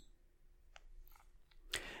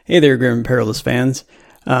Hey there, Grim and Perilous fans.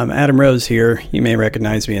 Adam Rose here. You may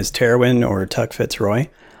recognize me as Terwin or Tuck Fitzroy.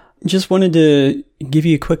 Just wanted to give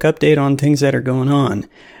you a quick update on things that are going on.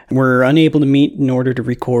 We're unable to meet in order to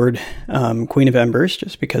record Queen of Embers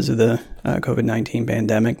just because of the COVID-19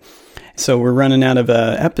 pandemic. So we're running out of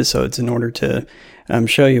episodes in order to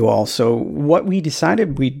show you all. So what we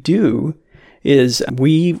decided we'd do is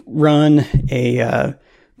we run a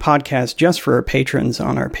podcast just for our patrons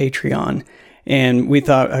on our Patreon. And we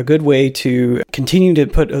thought a good way to continue to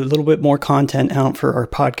put a little bit more content out for our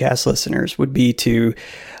podcast listeners would be to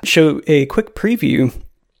show a quick preview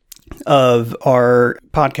of our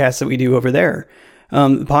podcast that we do over there.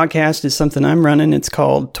 The podcast is something I'm running. It's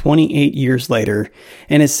called 28 Years Later,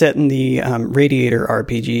 and it's set in the Radiator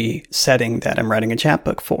RPG setting that I'm writing a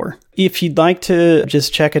chapbook for. If you'd like to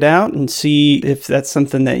just check it out and see if that's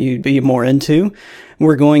something that you'd be more into,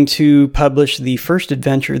 we're going to publish the first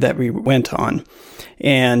adventure that we went on.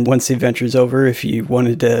 And once the adventure's over, if you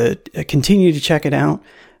wanted to continue to check it out,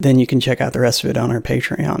 then you can check out the rest of it on our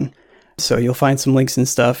Patreon. So you'll find some links and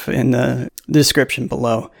stuff in the description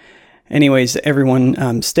below. Anyways,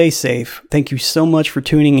 everyone, stay safe. Thank you so much for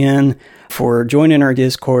tuning in, for joining our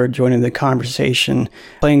Discord, joining the conversation,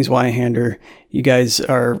 playing Zweihander. You guys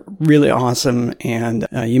are really awesome, and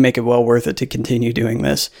you make it well worth it to continue doing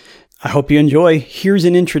this. I hope you enjoy. Here's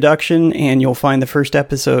an introduction, and you'll find the first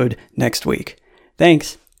episode next week.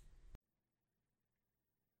 Thanks.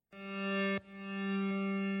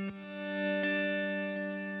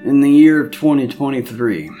 In the year of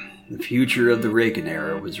 2023, the future of the Reagan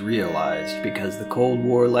era was realized because the Cold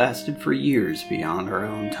War lasted for years beyond our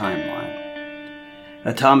own timeline.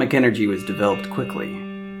 Atomic energy was developed quickly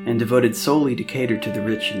and devoted solely to cater to the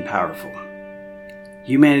rich and powerful.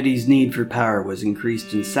 Humanity's need for power was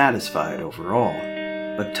increased and satisfied overall,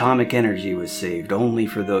 but atomic energy was saved only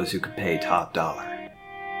for those who could pay top dollar.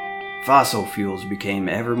 Fossil fuels became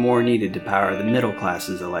ever more needed to power the middle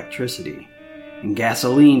class's electricity, and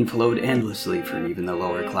gasoline flowed endlessly for even the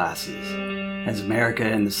lower classes, as America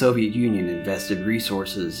and the Soviet Union invested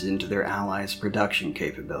resources into their allies' production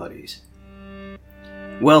capabilities.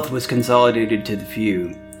 Wealth was consolidated to the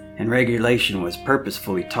few, and regulation was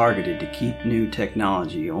purposefully targeted to keep new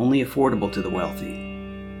technology only affordable to the wealthy.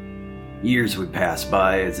 Years would pass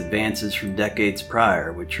by as advances from decades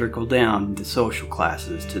prior would trickle down the social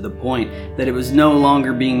classes to the point that it was no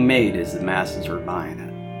longer being made as the masses were buying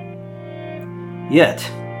it. Yet,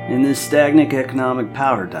 in this stagnant economic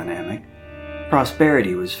power dynamic,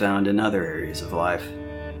 prosperity was found in other areas of life.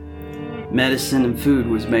 Medicine and food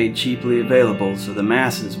was made cheaply available so the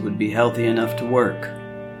masses would be healthy enough to work.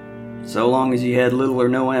 So long as you had little or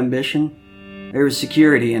no ambition, there was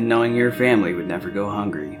security in knowing your family would never go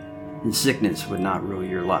hungry, and sickness would not rule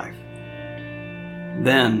your life.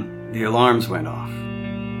 Then, the alarms went off.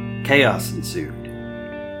 Chaos ensued.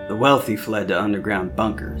 The wealthy fled to underground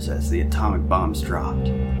bunkers as the atomic bombs dropped,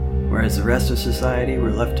 whereas the rest of society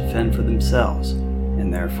were left to fend for themselves,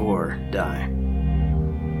 and therefore die.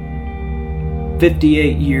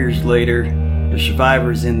 58 years later, the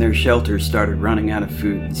survivors in their shelters started running out of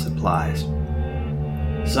food and supplies.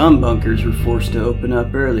 Some bunkers were forced to open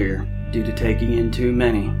up earlier due to taking in too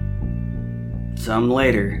many. Some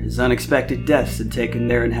later, as unexpected deaths had taken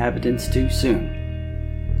their inhabitants too soon.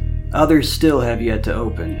 Others still have yet to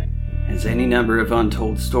open, as any number of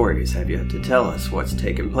untold stories have yet to tell us what's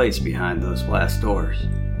taken place behind those glass doors.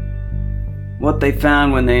 What they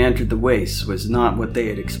found when they entered the wastes was not what they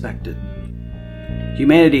had expected.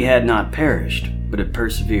 Humanity had not perished, but it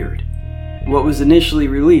persevered. What was initially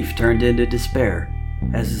relief turned into despair,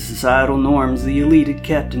 as the societal norms the elite had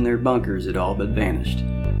kept in their bunkers had all but vanished.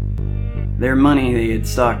 Their money they had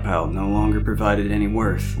stockpiled no longer provided any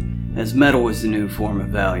worth, as metal was the new form of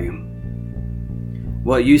value.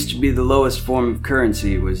 What used to be the lowest form of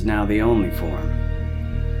currency was now the only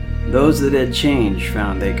form. Those that had change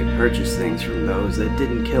found they could purchase things from those that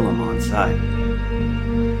didn't kill them on sight.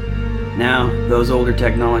 Now, those older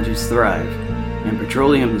technologies thrive, and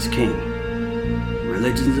petroleum is king.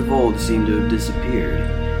 Religions of old seem to have disappeared,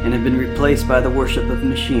 and have been replaced by the worship of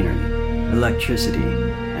machinery, electricity,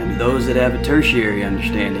 and those that have a tertiary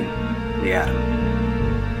understanding, the atom.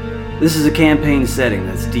 This is a campaign setting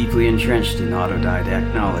that's deeply entrenched in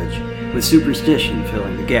autodidact knowledge, with superstition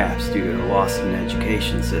filling the gaps due to the loss of an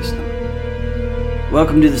education system.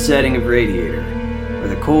 Welcome to the setting of Radiator, where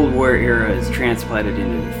the Cold War era is transplanted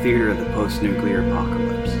into the theater of the post-nuclear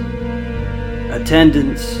apocalypse.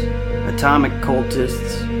 Attendants, atomic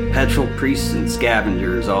cultists, petrol priests, and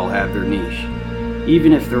scavengers all have their niche,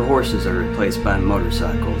 even if their horses are replaced by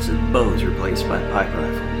motorcycles and bows replaced by pipe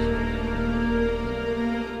rifles.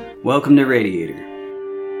 Welcome to Radiator,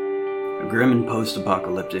 a grim and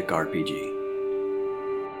post-apocalyptic RPG.